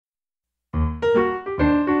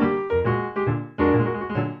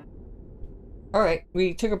Alright,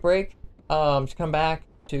 we took a break to come back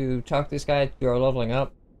to talk to this guy to our leveling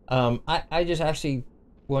up. I just actually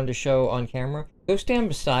wanted to show on camera. Go stand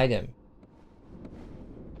beside him.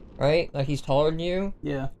 Right? Like he's taller than you,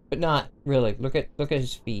 Yeah. but not really. Look at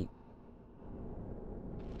his feet.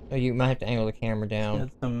 Oh, you might have to angle the camera down. Got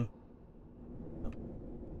some.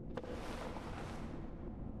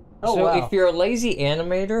 Oh So wow. if you're a lazy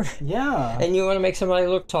animator Yeah. and you want to make somebody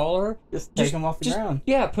look taller, Just take him off the ground.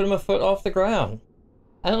 Yeah, put him a foot off the ground.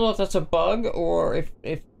 I don't know if that's a bug or if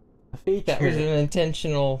A feature. that was an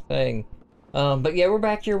intentional thing. But yeah, we're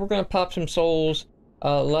back here. We're gonna pop some souls,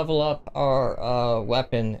 level up our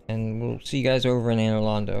weapon, and we'll see you guys over in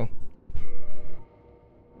Anorlando.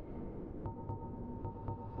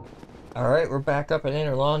 Alright, we're back up at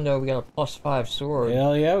Anorlando. We got a +5 sword.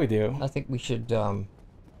 Hell yeah, we do. I think we should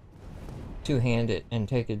two-hand it and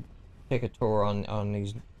take a tour on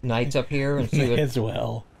these knights up here and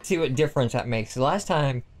see what difference that makes. The last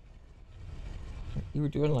time you were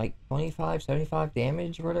doing like 25, 75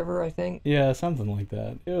 damage or whatever, I think. Yeah, something like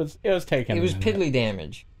that. It was taking. It was piddly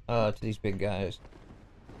damage to these big guys.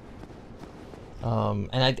 And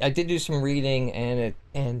I did do some reading,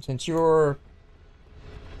 and since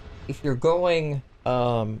if you're going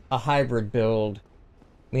a hybrid build,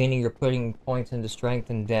 meaning you're putting points into strength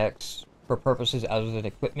and dex for purposes other than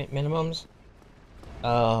equipment minimums,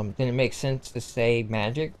 then it makes sense to say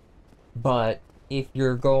magic. But if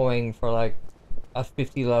you're going for like a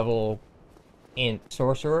 50 level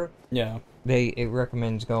sorcerer, Yeah. it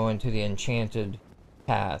recommends going to the enchanted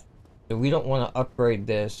path. So we don't want to upgrade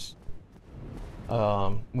this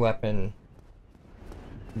weapon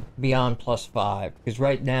beyond +5, because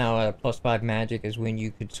right now at a +5 magic is when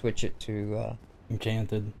you could switch it to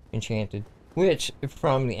enchanted, which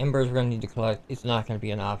from the embers we're going to need to collect, it's not going to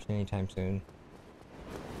be an option anytime soon.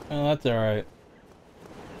 Well, that's alright.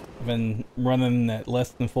 I've been running at less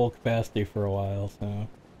than full capacity for a while, so.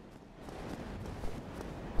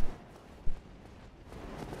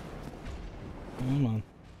 Come on.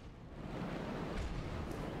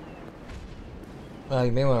 Well,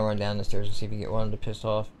 you may want to run down the stairs and see if you get one to piss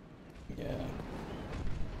off. Yeah.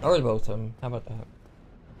 Or both of them. How about that?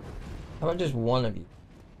 How about just one of you?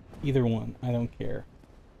 Either one. I don't care.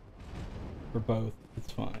 For both.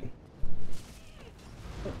 It's fine.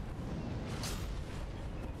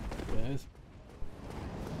 Guys.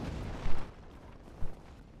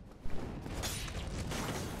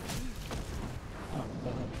 Oh,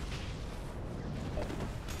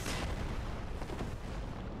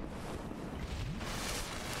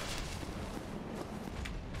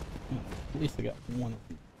 at least I got one of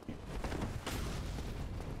them.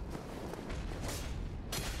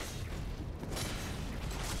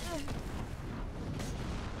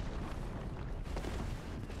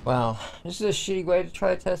 Wow, this is a shitty way to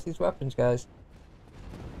try to test these weapons, guys.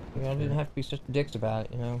 You know, I didn't have to be such dicks about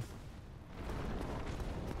it, you know.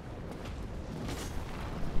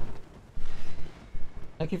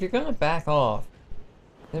 Like, if you're gonna back off,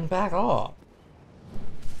 then back off.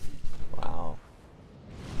 Wow.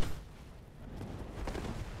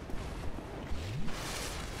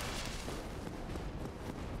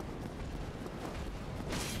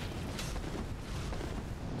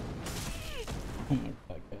 Oh my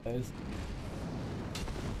god, guys.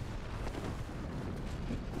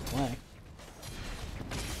 Slack.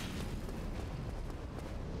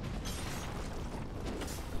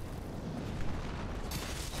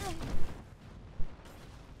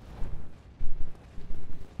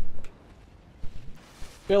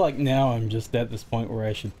 I feel like now I'm just at this point where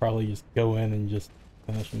I should probably just go in and just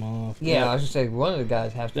finish them off. Yeah, I was just saying, one of the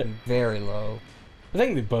guys has to be very low. I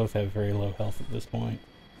think they both have very low health at this point.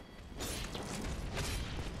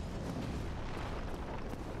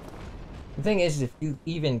 The thing is, if you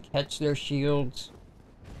even catch their shields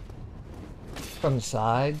from the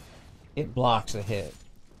side, it blocks a hit.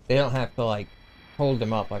 They don't have to, like, hold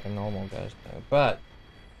them up like a normal does, though. But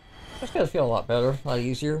it's gonna feel a lot better, a lot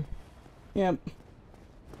easier. Yep.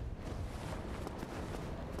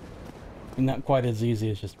 And not quite as easy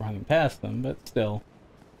as just running past them, but still.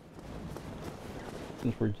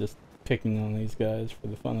 Since we're just picking on these guys for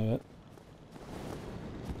the fun of it.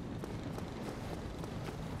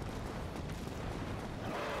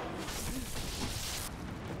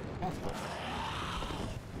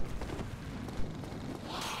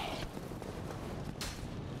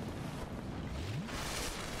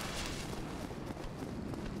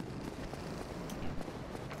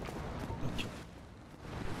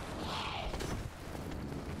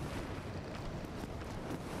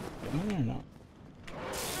 Am I or not?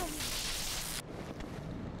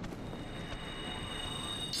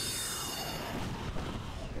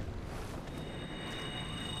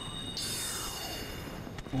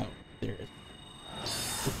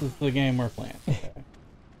 this is the game we're playing. Okay.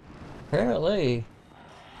 Apparently.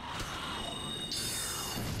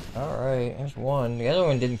 Alright, there's one. The other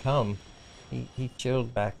one didn't come. He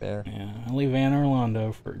chilled back there. Yeah, I leave Anne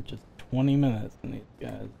Orlando for just 20 minutes, and these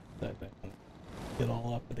guys decide they want to get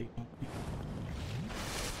all uppity on me.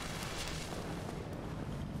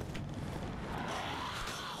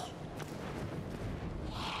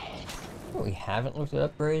 Oh, we haven't looked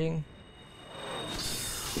at upgrading?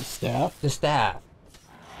 The staff? The staff.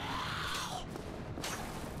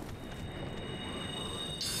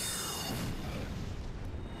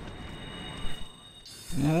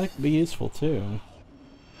 Yeah, that could be useful too.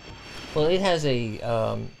 Well, it has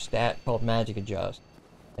a stat called Magic Adjust,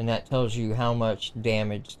 and that tells you how much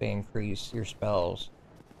damage they increase your spells.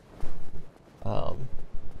 And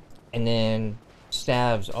then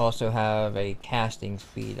staves also have a casting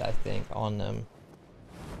speed, I think, on them.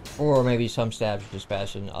 Or maybe some staves are just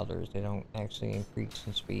faster than others. They don't actually increase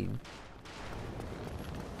in speed.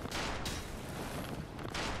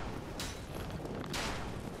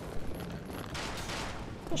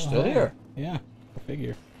 They're still here. Yeah, I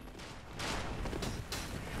figure.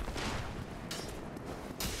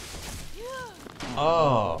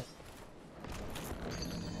 Oh.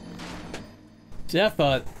 See, I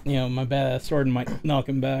thought, you know, my badass sword might knock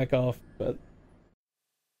him back off, but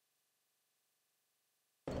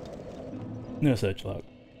no such luck.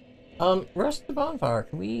 Rest the bonfire.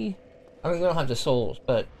 Can we... I mean, we don't have the souls,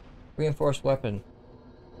 but reinforced weapon.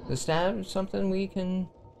 The stab is something we can...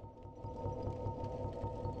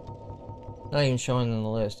 Not even showing in the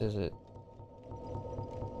list, is it?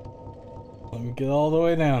 Let me get all the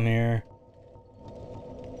way down here.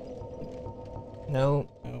 No.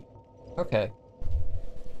 Nope. Okay.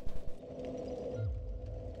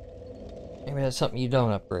 Maybe that's something you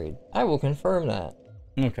don't upgrade. I will confirm that.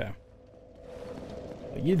 Okay.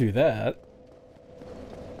 Well, you do that.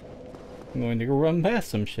 I'm going to go run past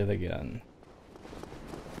some shit again.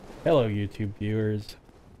 Hello, YouTube viewers.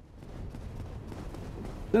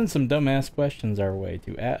 Send some dumbass questions our way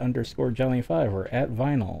to @_Johnny5 or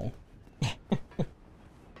 @Vinyl.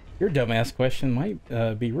 Your dumbass question might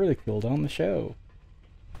be ridiculed on the show.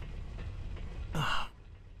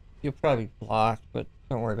 You'll probably block, but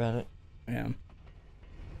don't worry about it. Yeah.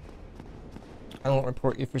 I won't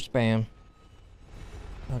report you for spam.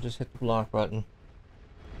 I'll just hit the block button.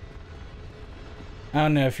 I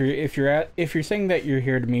don't know if you're saying that you're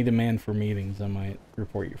here to meet a man for meetings, I might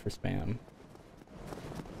report you for spam.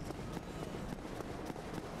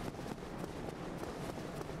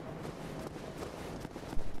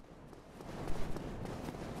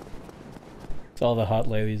 It's all the hot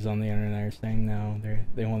ladies on the internet are saying now.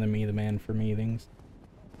 They want to meet a man for meetings.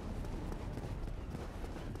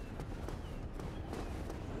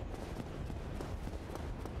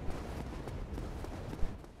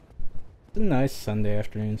 It's a nice Sunday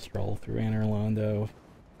afternoon stroll through Anne Orlando.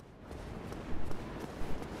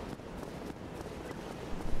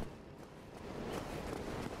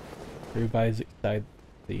 Everybody's excited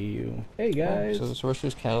to see you. Hey guys! Oh, so the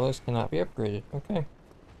Sorcerer's Catalyst cannot be upgraded. Okay.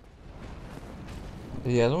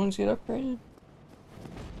 Did the other ones get upgraded?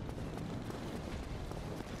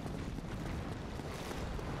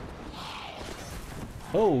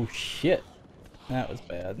 Oh shit! That was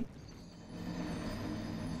bad.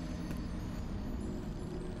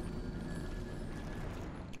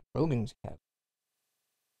 Rogan's cat.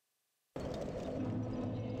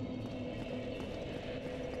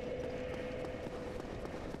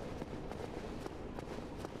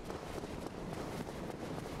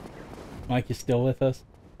 Mike, you still with us?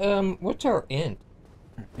 What's our int?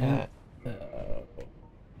 Yeah.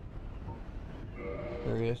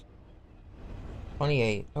 Curious.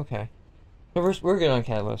 28. Okay. So we're good on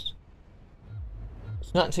Catalyst.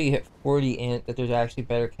 It's not until you hit 40 int that there's actually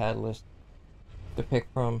better Catalyst to pick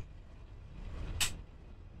from.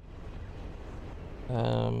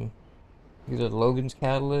 Either Logan's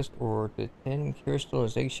Catalyst or the 10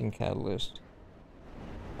 Crystallization Catalyst.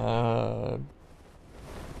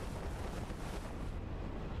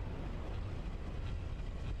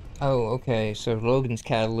 Oh, okay, so Logan's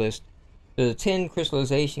Catalyst. The 10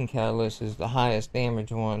 Crystallization Catalyst is the highest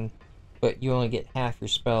damage one, but you only get half your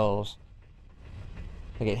spells.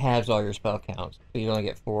 Like, it halves all your spell counts, so you only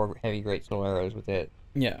get 4 heavy great soul arrows with it.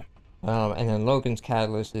 Yeah. And then Logan's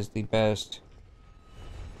Catalyst is the best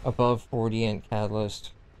above 40 int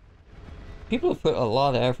Catalyst. People have put a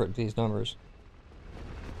lot of effort into these numbers,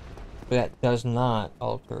 but that does not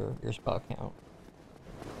alter your spell count.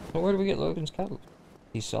 So where do we get Logan's Catalyst?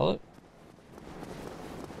 Do you sell it?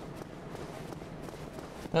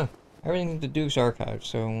 Oh, everything's in the Duke's Archives.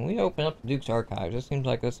 So when we open up the Duke's Archives, it seems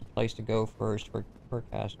like that's the place to go first for per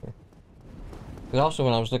caster. But also,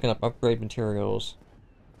 when I was looking up upgrade materials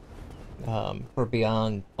for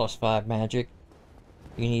beyond +5 magic,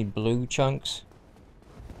 you need blue chunks.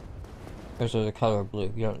 Those are the color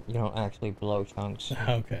blue. You don't actually blow chunks.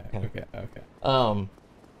 Okay.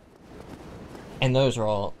 And those are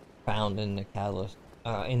all found in the Catalyst,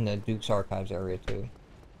 in the Duke's Archives area too.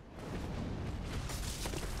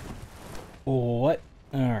 What?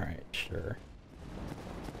 Alright, sure.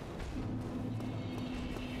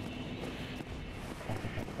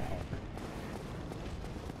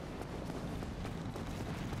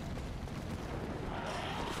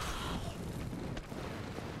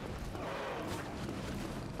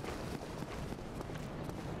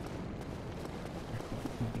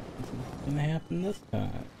 What's gonna happen this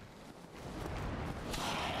time?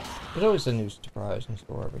 There's always a new surprise in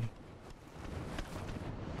store every.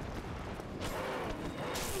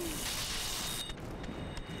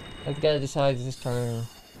 I've got to decide this turn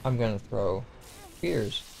I'm gonna throw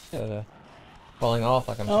spears instead of falling off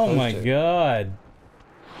like I'm supposed to. Oh my god.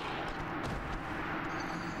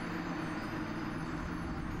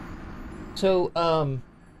 So,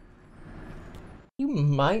 you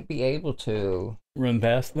might be able to Run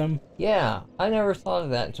past them? Yeah, I never thought of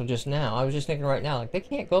that until just now. I was just thinking right now, like, they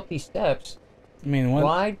can't go up these steps. I mean, what?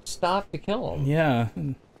 Why stop to kill them? Yeah.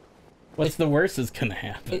 What's the worst that's gonna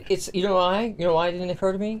happen? It's, you know why? You know why it didn't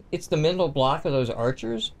occur to me? It's the mental block of those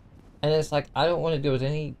archers. And it's like, I don't want to deal with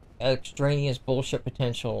any extraneous bullshit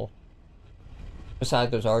potential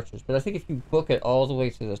beside those archers. But I think if you book it all the way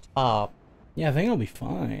to the top... Yeah, I think it'll be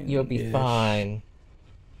fine. You'll be fine.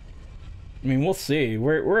 I mean, we'll see.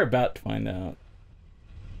 We're about to find out.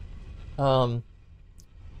 And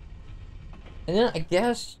then I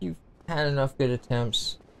guess you've had enough good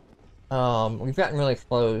attempts. We've gotten really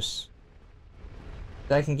close.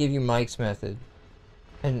 That I can give you Mike's method.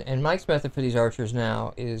 And Mike's method for these archers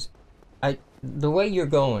now is the way you're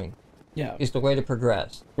going is the way to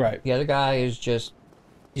progress. Right. The other guy is just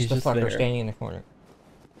He's the just fucker there. standing in the corner.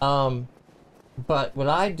 But what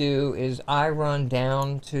I do is I run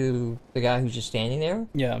down to the guy who's just standing there.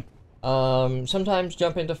 Yeah. Sometimes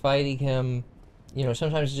jump into fighting him. You know,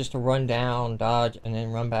 sometimes just to run down, dodge, and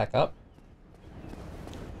then run back up.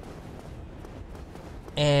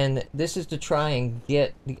 And this is to try and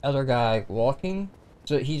get the other guy walking,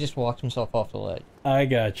 so that he just walks himself off the ledge. I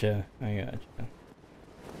gotcha.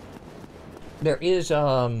 There is,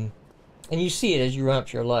 and you see it as you run up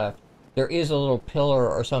to your left, there is a little pillar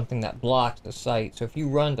or something that blocks the sight, so if you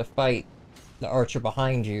run to fight the archer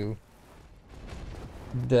behind you,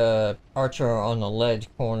 the archer on the ledge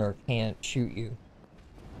corner can't shoot you.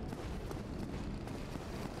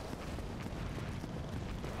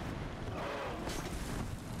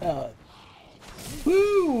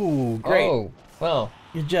 Woo! Great. Oh, well.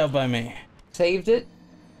 Good job by me. Saved it,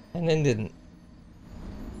 and then didn't.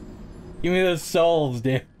 Give me those souls,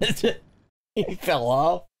 damn it. He fell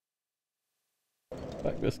off.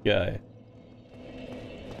 Fuck this guy.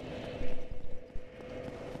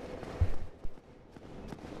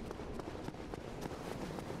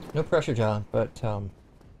 No pressure, John, but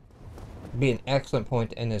be an excellent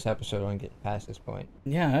point to end this episode on getting past this point.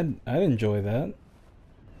 Yeah, I'd enjoy that.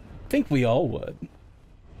 I think we all would.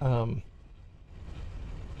 I'm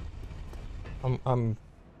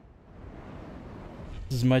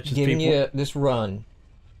As much as giving people... you this run.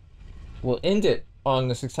 We'll end it on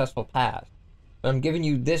the successful path. But I'm giving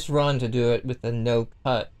you this run to do it with the no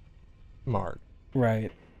cut mark.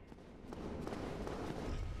 Right.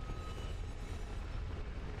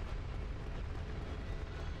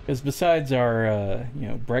 Because besides our,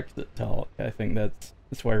 Brexit talk, I think that's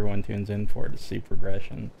what everyone tunes in for, to see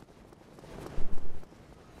progression.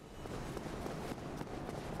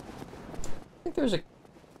 I think there's a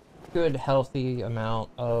good, healthy amount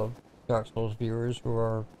of Dark Souls viewers who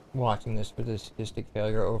are watching this for the statistic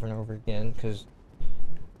failure over and over again, because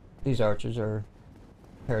these archers are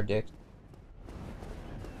a pair of dicks.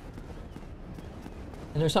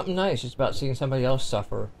 And there's something nice just about seeing somebody else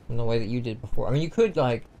suffer in the way that you did before. I mean, you could,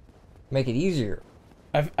 like, make it easier.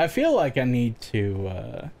 I feel like I need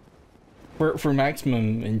to, for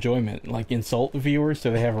maximum enjoyment, like, insult the viewers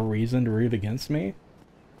so they have a reason to root against me.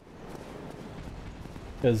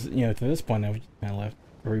 Because, to this point, I've just kind of left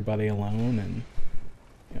everybody alone and,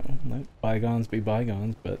 let bygones be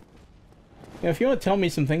bygones. But, if you want to tell me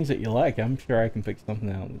some things that you like, I'm sure I can pick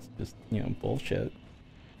something out that's just, bullshit.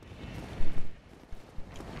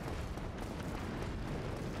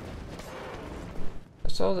 I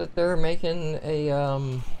saw that they're making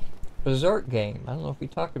a Berserk game. I don't know if we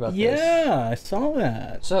talked about this. Yeah, I saw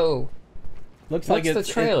that. So, looks like what's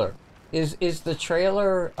the trailer? Is the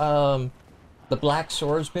trailer the Black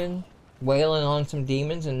Swordsman wailing on some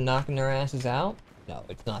demons and knocking their asses out? No,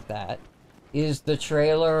 it's not that. Is the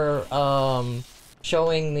trailer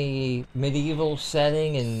showing the medieval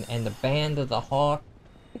setting and the Band of the Hawk?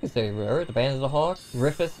 I think it's the Band of the Hawk,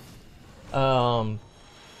 Griffith,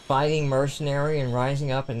 fighting mercenary and rising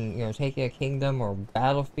up and, you know, taking a kingdom or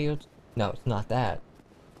battlefields? No, it's not that.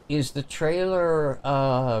 Is the trailer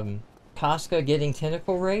Casca getting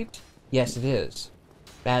tentacle raped? Yes, it is.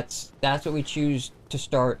 That's what we choose to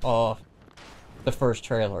start off the first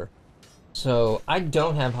trailer. So I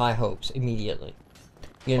don't have high hopes immediately,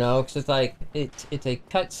 you know, because it's like it's a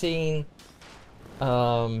cutscene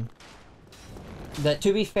that,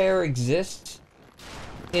 to be fair, exists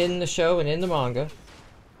in the show and in the manga,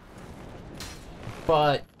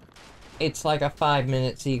 but it's like a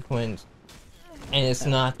 5-minute sequence, and it's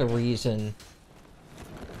not the reason.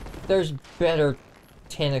 There's better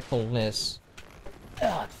tentacleness.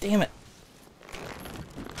 Oh, damn it.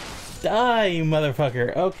 Die, you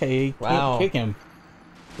motherfucker. Okay, wow. Kick him.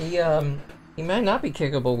 He might not be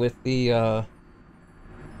kickable with the,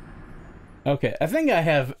 Okay, I think I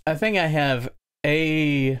have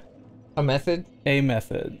a method? A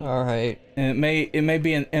method. Alright. And it may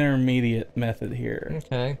be an intermediate method here.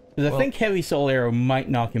 Okay. Because I think Heavy Soul Arrow might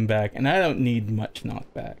knock him back, and I don't need much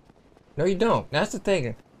knockback. No, you don't. That's the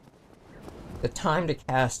thing. The time to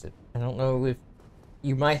cast it. I don't know if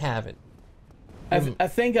you might have it. I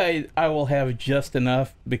think I will have just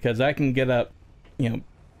enough, because I can get up, you know,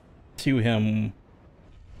 to him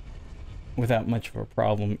without much of a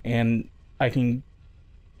problem, and I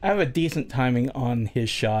have a decent timing on his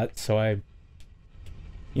shot, so I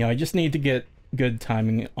just need to get good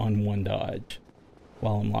timing on one dodge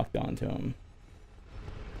while I'm locked onto him.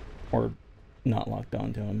 Or not locked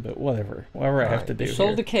onto him, but whatever I have to do. You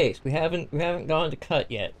sold the case. We haven't gone to cut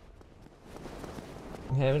yet.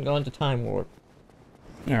 We haven't gone to time warp.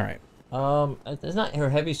 All right. It's not your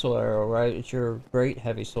Heavy Soul Arrow, right? It's your Great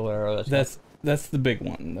Heavy Soul Arrow. That's the big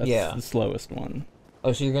one. That's the slowest one.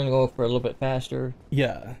 Oh, so you're gonna go for a little bit faster?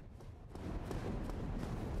 Yeah.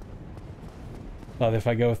 But if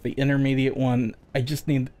I go with the intermediate one, I just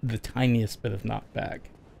need the tiniest bit of knockback.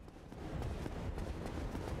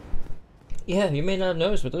 Yeah, you may not have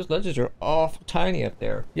noticed, but those ledges are awful tiny up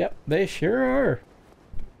there. Yep, they sure are.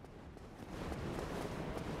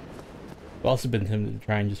 I've also been tempted to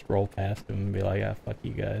try and just roll past him and be like, ah, fuck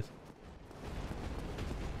you guys.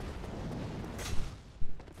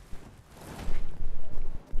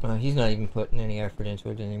 He's not even putting any effort into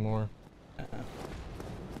it anymore.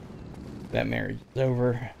 That marriage is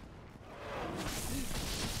over.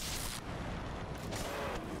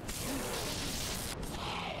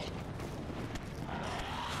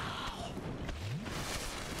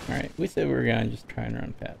 Alright, we said we were gonna just try and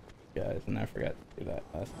run past these guys, and I forgot to do that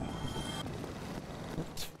last time.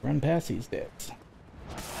 Let's run past these dicks.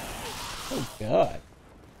 Oh god.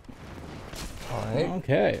 Alright.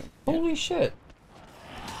 Okay. Holy shit.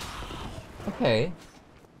 Okay.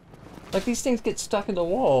 Like, these things get stuck in the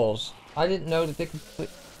walls. I didn't know that they could put...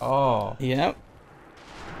 Oh. Yep.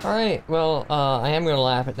 Alright, well, I am gonna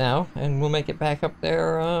laugh it now, and we'll make it back up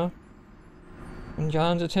there, when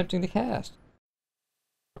John's attempting to cast.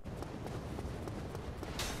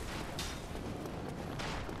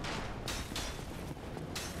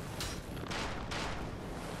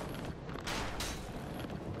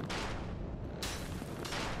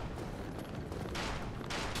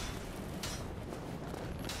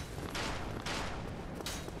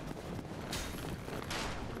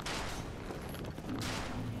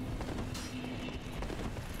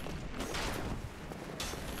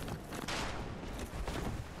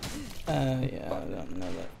 Yeah, I don't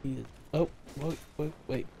know that he is. Oh,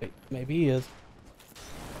 wait, maybe he is.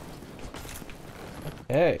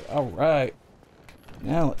 Okay, alright.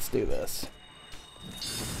 Now let's do this.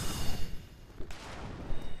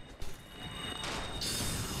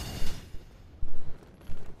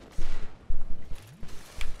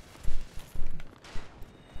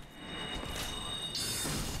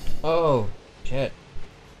 Oh, shit.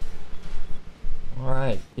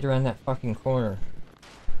 Alright, get around that fucking corner.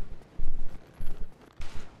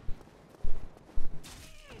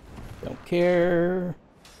 Don't care.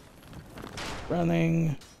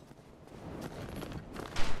 Running.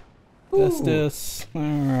 Justice.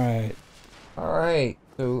 Alright. Alright,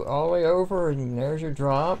 so all the way over, and there's your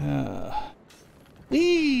drop. And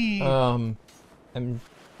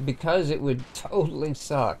because it would totally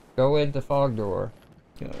suck, go into the fog door.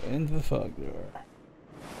 Go into the fog door.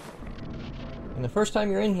 And the first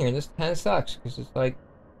time you're in here, this kind of sucks, because it's like,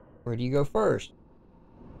 where do you go first?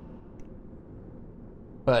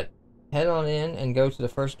 But head on in and go to the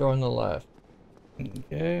first door on the left.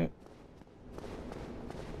 Okay.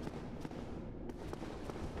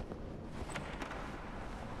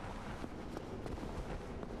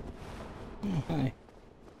 Oh, hi.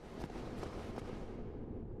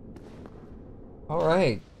 All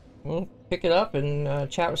right. We'll pick it up and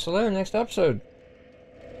chat with Solaire next episode.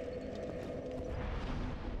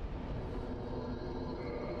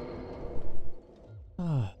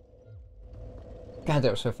 God,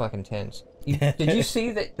 that was so fucking tense. Did you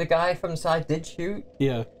see that the guy from the side did shoot?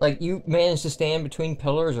 Yeah. Like, you managed to stand between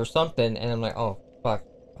pillars or something, and I'm like, oh, fuck.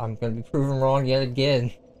 I'm gonna be proven wrong yet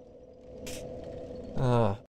again.